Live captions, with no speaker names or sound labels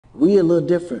We a little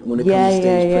different when it comes to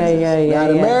stage presence. Now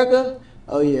in America,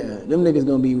 oh yeah, them niggas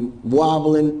gonna be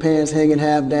wobbling, pants hanging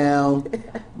half down.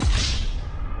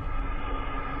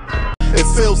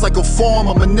 It feels like a form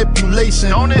of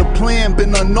manipulation. The plan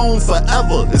been unknown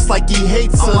forever. It's like he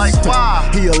hates us. Like, why?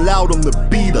 He allowed them to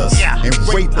beat us and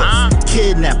rape us,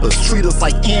 kidnap us, treat us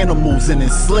like animals and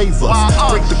enslave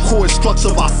us. Break the core structure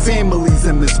of our families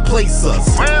and misplace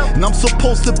us. And I'm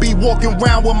supposed to be walking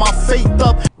around with my faith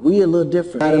up. We a little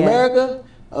different. Now in America,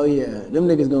 oh yeah, them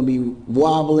niggas gonna be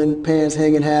wobbling, pants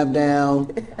hanging half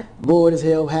down, bored as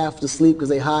hell, half to sleep because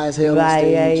they high as hell on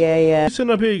stage. You're sitting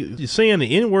up here, you're saying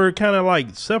the N-word, kind of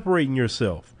like separating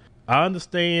yourself. I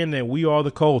understand that we are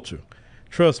the culture.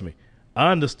 Trust me,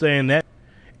 I understand that.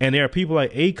 And there are people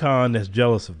like Akon that's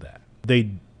jealous of that.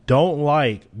 They don't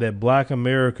like that black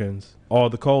Americans are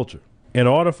the culture. In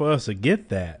order for us to get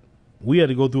that, we had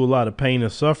to go through a lot of pain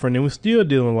and suffering, and we're still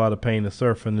dealing with a lot of pain and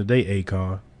suffering today,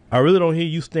 Akon. I really don't hear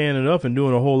you standing up and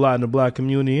doing a whole lot in the black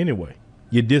community anyway.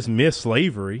 You dismiss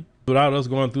slavery. Without us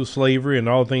going through slavery and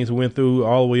all the things we went through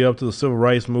all the way up to the civil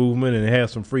rights movement and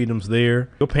had some freedoms there,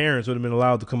 your parents would have been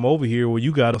allowed to come over here where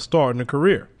you got to start in a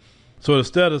career. So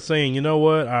instead of saying, you know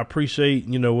what, I appreciate,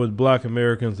 you know, what black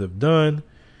Americans have done,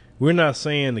 we're not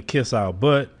saying to kiss our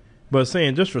butt, but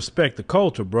saying just respect the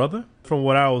culture, brother. From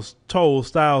what I was told,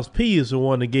 Styles P is the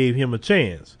one that gave him a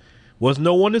chance. Was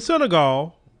no one in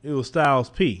Senegal. It was Styles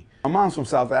P. My mom's from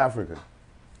South Africa.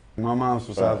 My mom's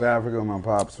from South Africa. My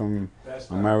pop's from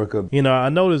America. You know, I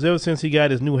noticed ever since he got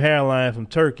his new hairline from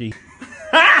Turkey.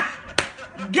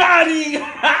 Got him!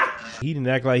 He didn't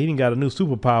act like he didn't got a new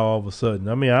superpower all of a sudden.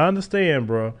 I mean, I understand,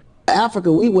 bro.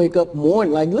 Africa, we wake up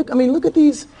morning, like, look, I mean, look at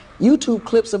these YouTube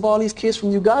clips of all these kids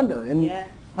from Uganda. And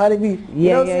how they be, you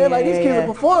know what I'm saying? Like, these kids are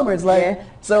performers. Like,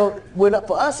 so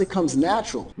for us, it comes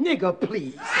natural. Nigga,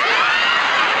 please.